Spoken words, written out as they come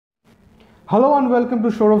Hello and welcome to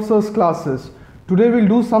Saurav Sir's classes. Today we'll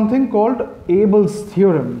do something called ABEL'S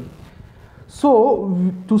theorem.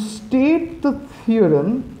 So to state the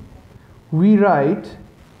theorem, we write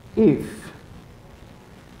if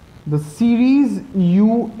the series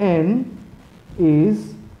UN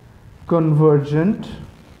is convergent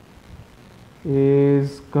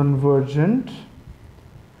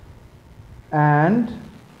and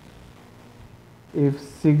if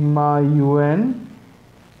sigma UN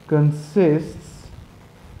consists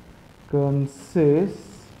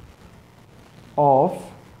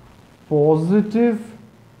of positive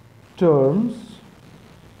terms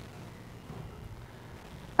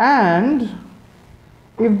and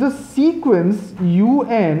if the sequence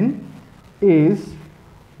UN is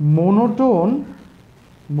monotone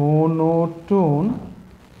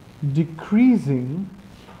decreasing,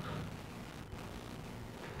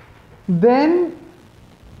 then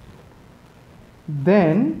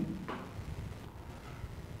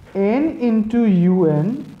n into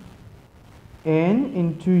UN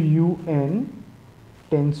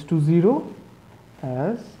tends to 0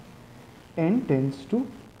 as n tends to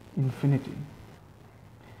infinity.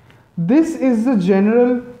 This is the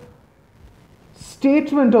general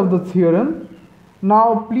statement of the theorem.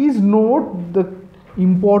 Now please note the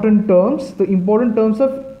important terms. The important terms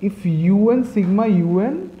of if UN, sigma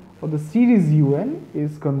UN or the series UN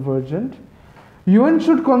is convergent, UN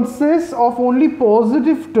should consist of only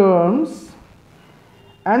positive terms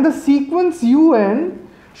and the sequence UN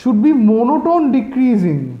should be monotone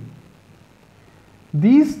decreasing.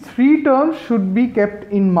 These three terms should be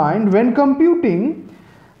kept in mind when computing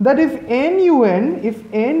that if n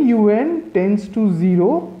UN tends to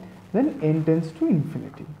 0, then n tends to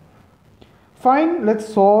infinity. Fine,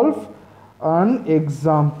 let's solve an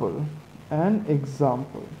example.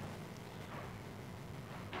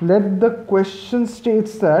 Let the question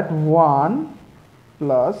states that 1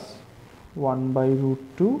 plus 1 by root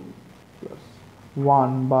 2 plus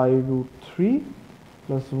 1 by root 3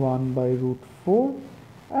 plus 1 by root 4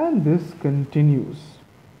 and this continues.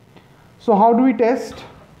 So how do we test?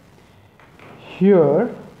 Here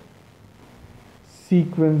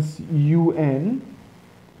sequence UN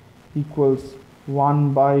equals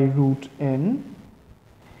 1 by root n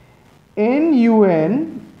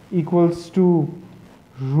UN equals to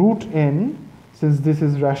root n, since this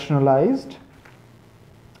is rationalized,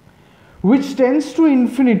 which tends to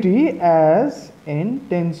infinity as n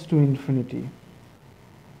tends to infinity.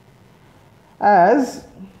 As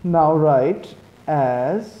now write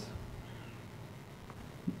as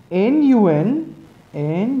NUN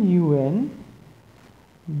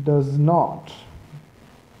does not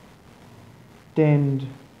tend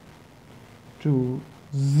to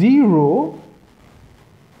 0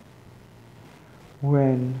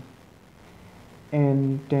 when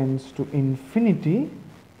n tends to infinity,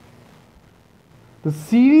 the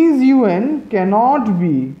series UN cannot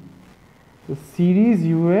be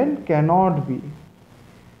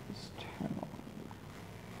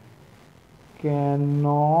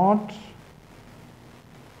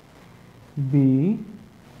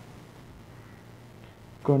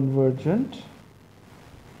convergent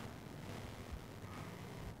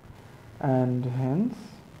and hence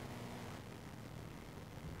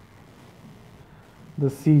the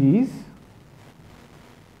series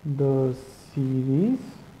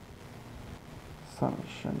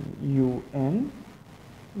summation UN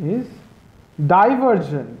is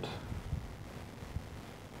divergent.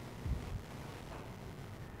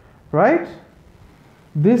 Right?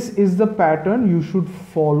 This is the pattern you should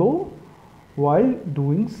follow while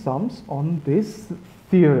doing sums on this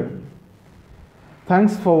theorem.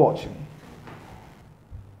 Thanks for watching.